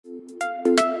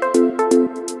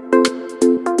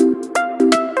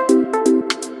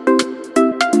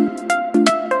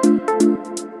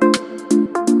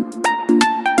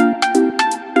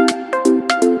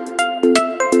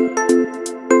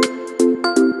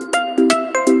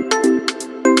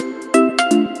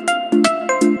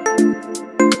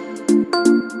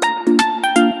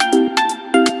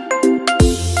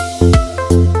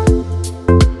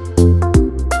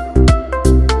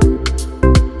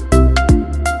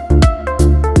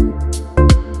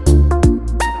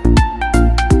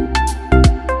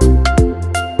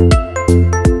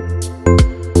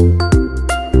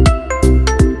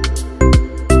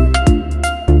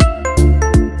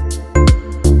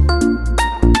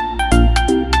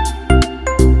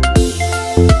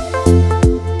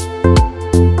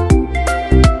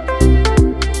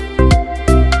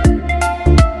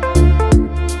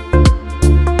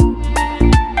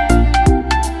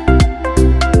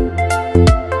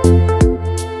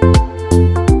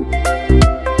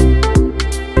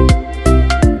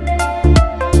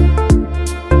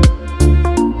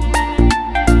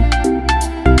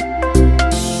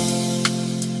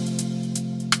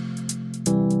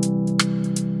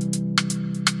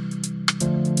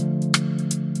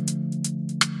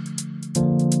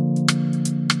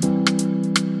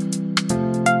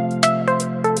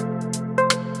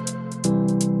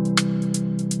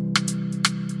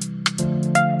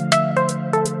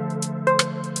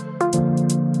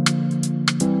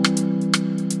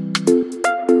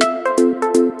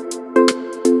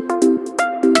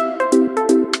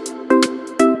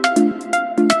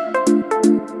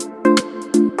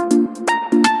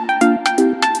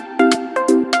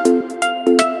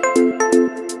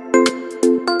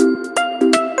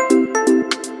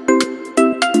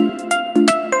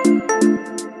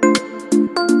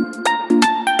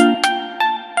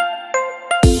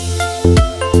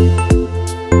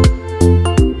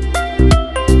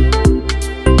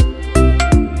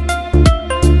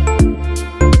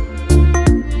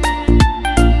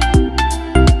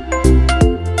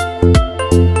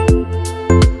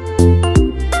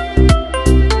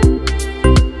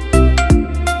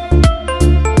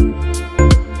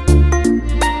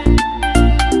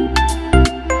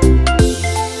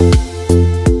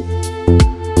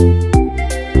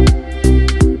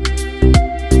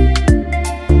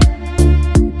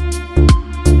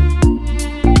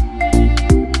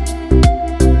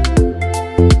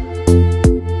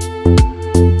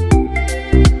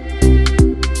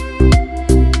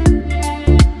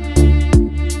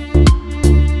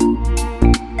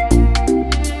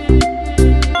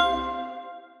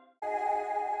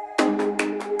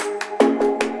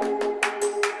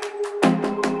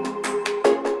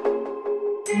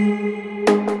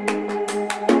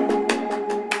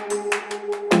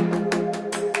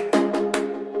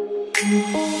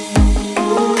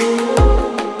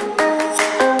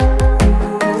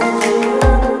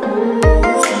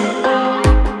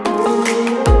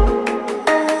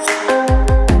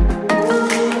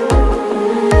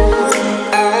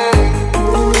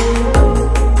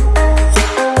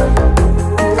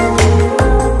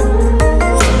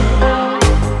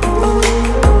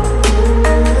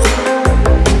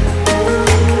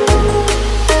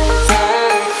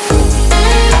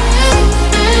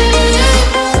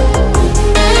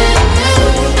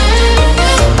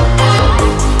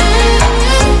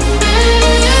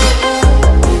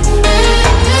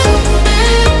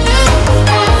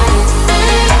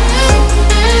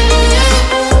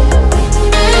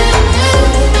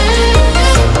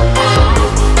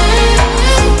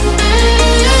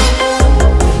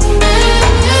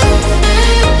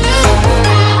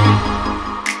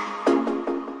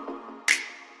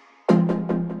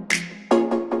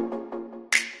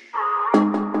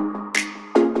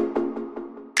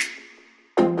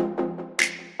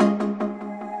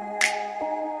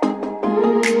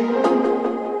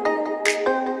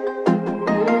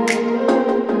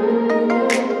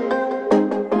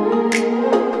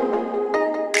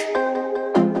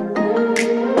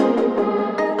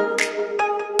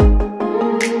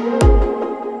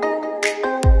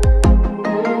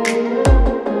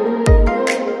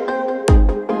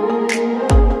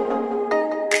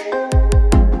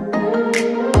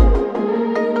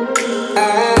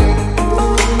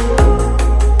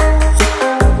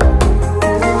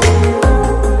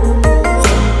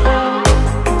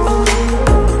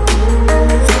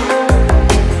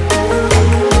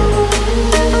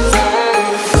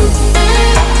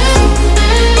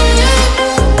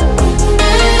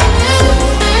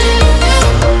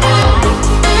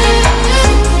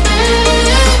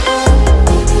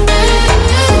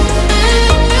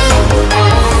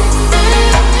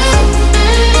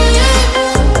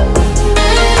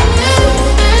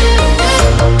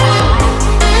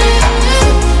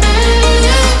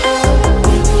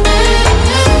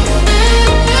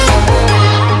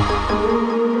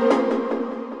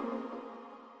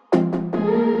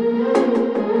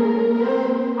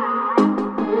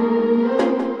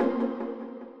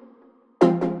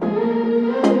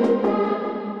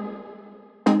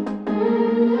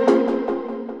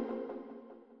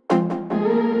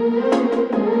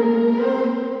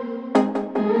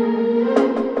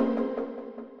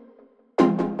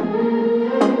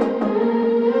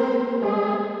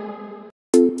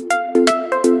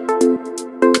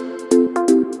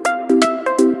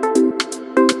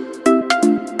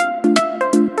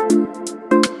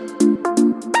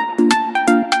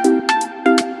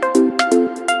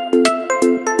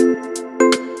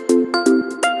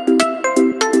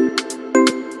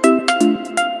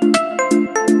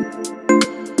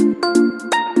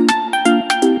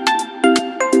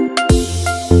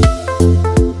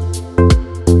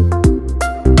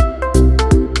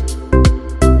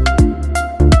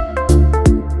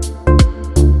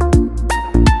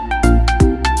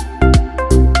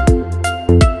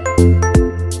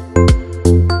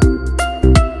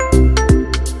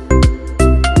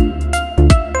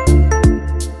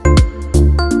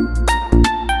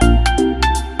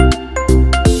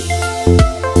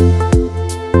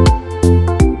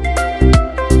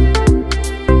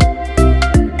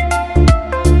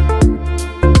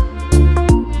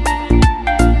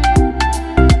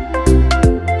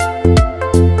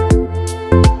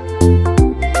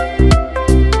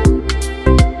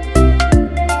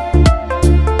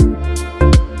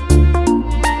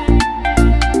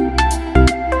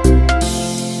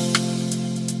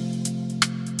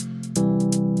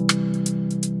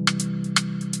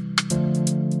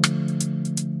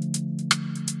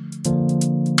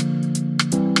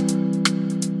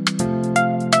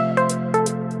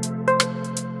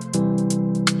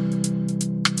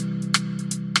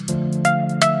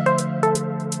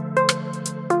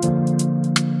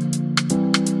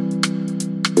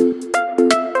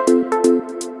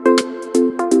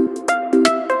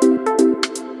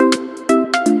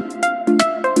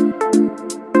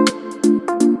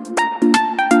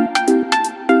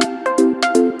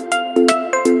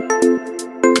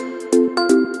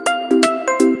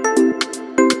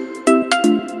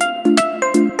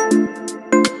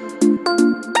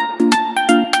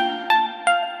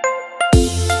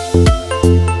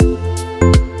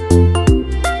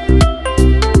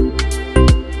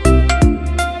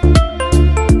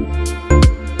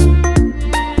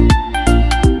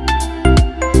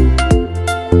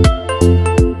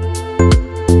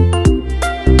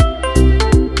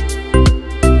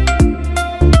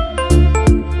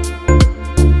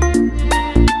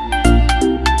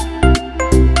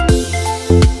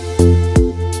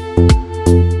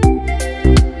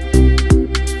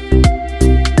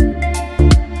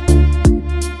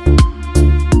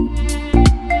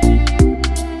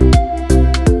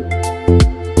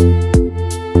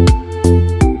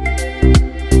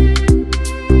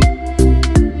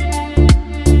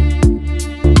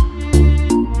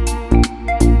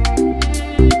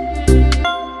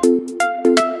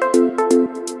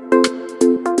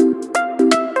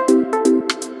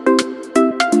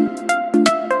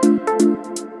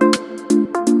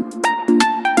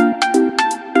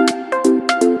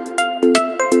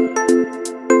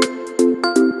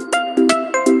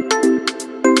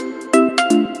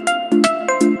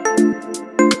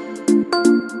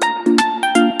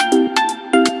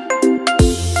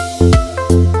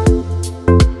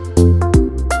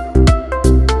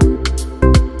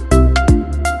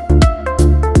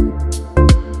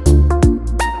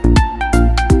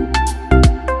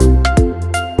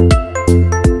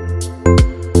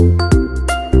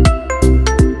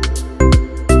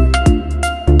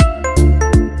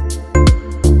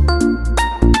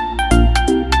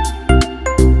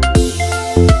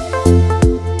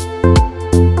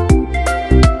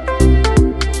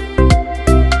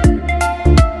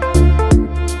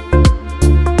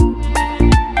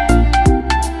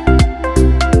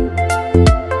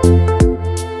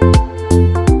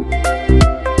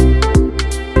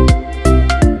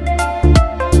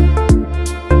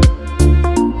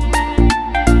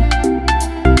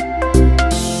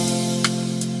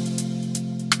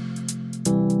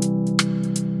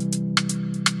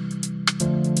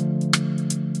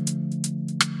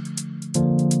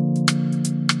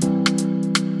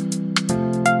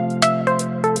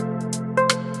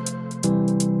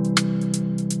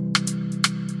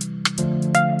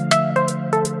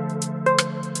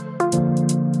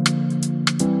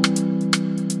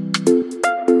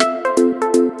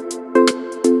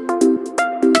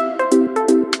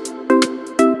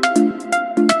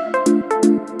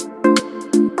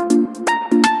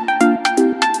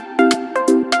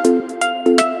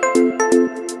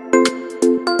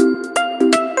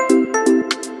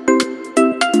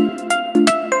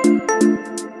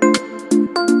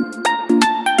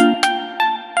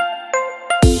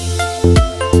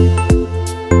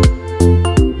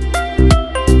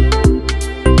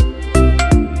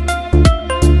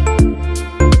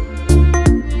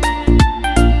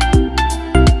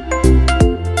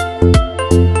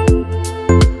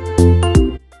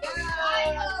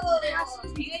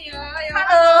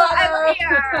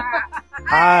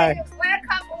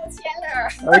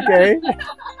Okay.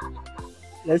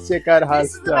 Let's check out her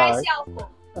This is my stock. cell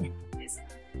phone.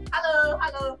 Hello,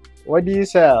 hello. What do you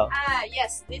sell?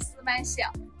 Yes, this is my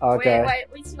cell. Okay.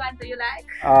 Which one do you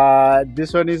like?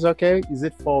 This one is okay. Is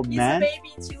it for men?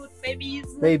 It's baby to babies.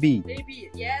 Baby.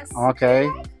 Baby, yes. Okay.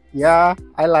 Yeah,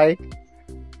 I like.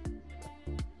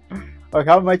 Okay,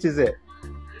 how much is it?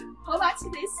 How much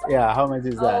is this? Yeah, how much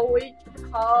is that?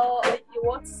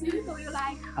 What size do you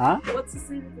like? Huh? What size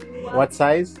do you want? What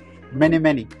size?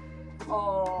 Many.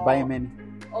 Oh. Buy many.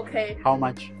 Okay. How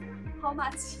much? How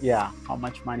much? Yeah, how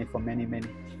much money for many?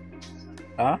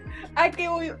 Huh? I give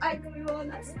you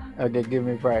one. Okay, give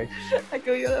me price. I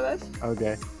give you the best.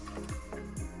 Okay.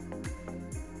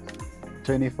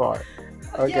 24.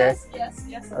 Okay.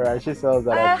 Yes. Alright, she sells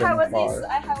that at 24.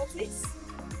 I have this.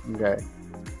 Okay.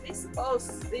 This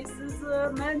both. This is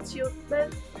men to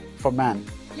men. For man.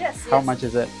 Yes. How much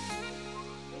is it?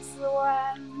 This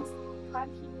one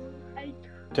 28.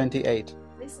 28.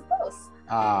 This both.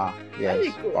 Yes.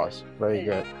 Very good. Boss. Very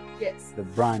good. Yes. The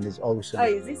brand is awesome.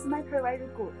 This material very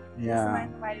good. Yeah.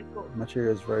 This very good.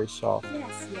 Material is very soft.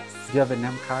 Yes. Do you have a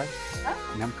name card?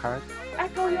 Huh? Name card? I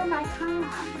give you my card.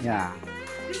 Yeah.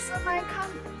 This is my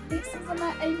card. This is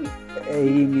my Amy.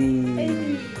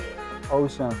 Amy.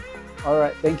 Awesome.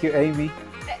 Alright, thank you, Amy.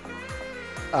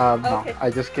 No, Okay. I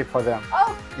just keep for them.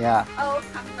 Oh. Yeah. Oh,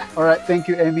 come back. Alright, thank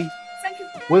you, Amy. Thank you.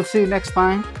 We'll see you next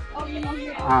time. Okay.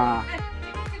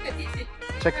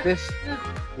 Check this.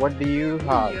 What do you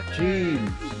have?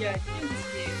 Jeans. Yeah.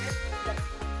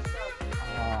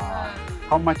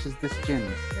 How much is this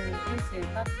jeans?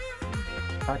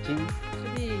 30?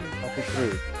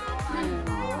 33.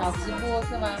 好直播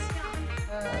是吗？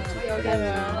有人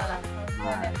了。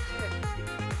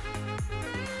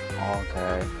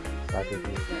 Okay.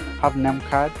 33. Have name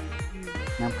card?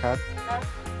 Name card?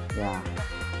 Yeah.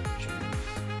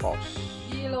 Boss.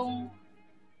 Yulong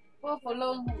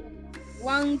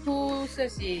Fashion Plaza 谢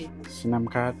谢。 Name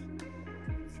card.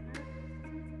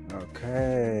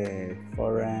 Okay.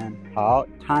 Foreign. 好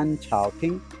Tan Chao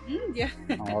Ping. Yeah.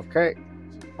 Okay.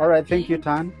 Alright, thank you,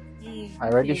 Tan. I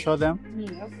already Okay. show them.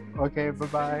 Okay. Okay,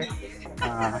 bye-bye.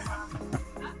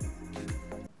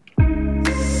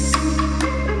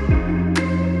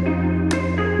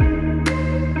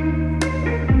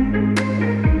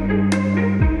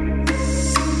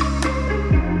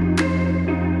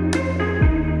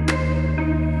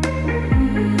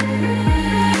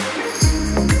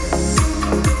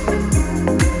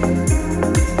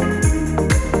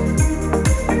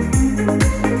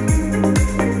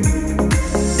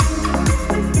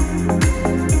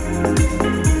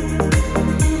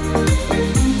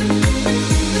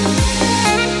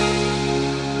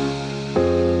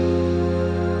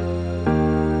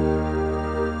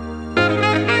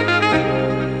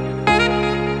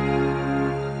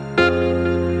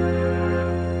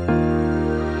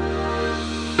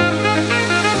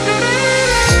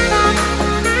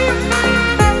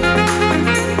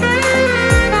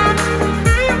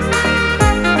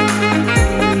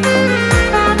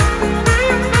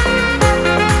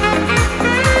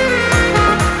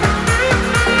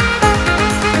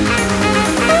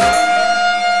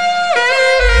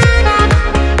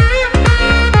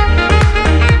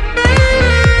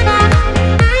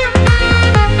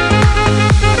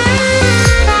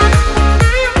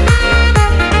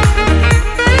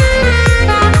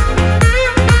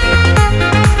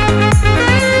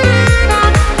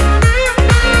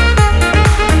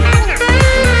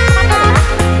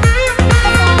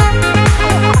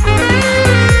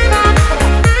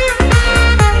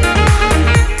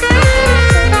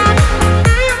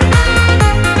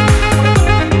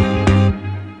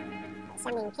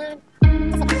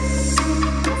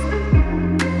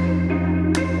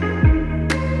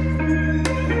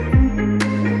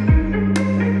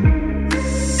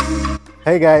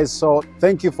 Hey guys, so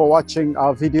thank you for watching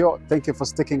our video. Thank you for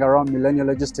sticking around Millennial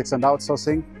Logistics and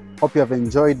Outsourcing. Hope you have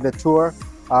enjoyed the tour.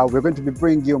 We're going to be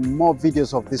bringing you more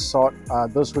videos of this sort.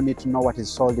 Those who need to know what is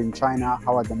sold in China,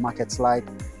 how are the markets like,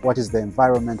 what is the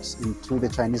environment into the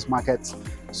Chinese markets.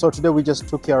 So today we just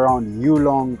took you around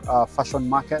Yulong Fashion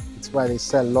Market. It's where they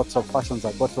sell lots of fashions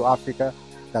that go to Africa,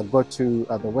 that go to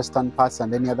the Western parts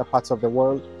and any other parts of the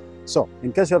world. So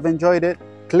in case you have enjoyed it,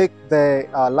 click the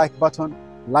like button,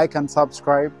 like and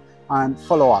subscribe, and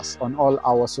follow us on all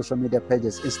our social media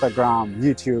pages, Instagram,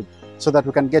 YouTube, so that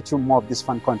we can get you more of this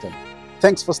fun content.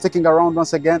 Thanks for sticking around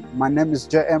once again. My name is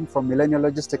JM from Millennial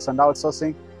Logistics and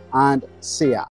Outsourcing, and see ya.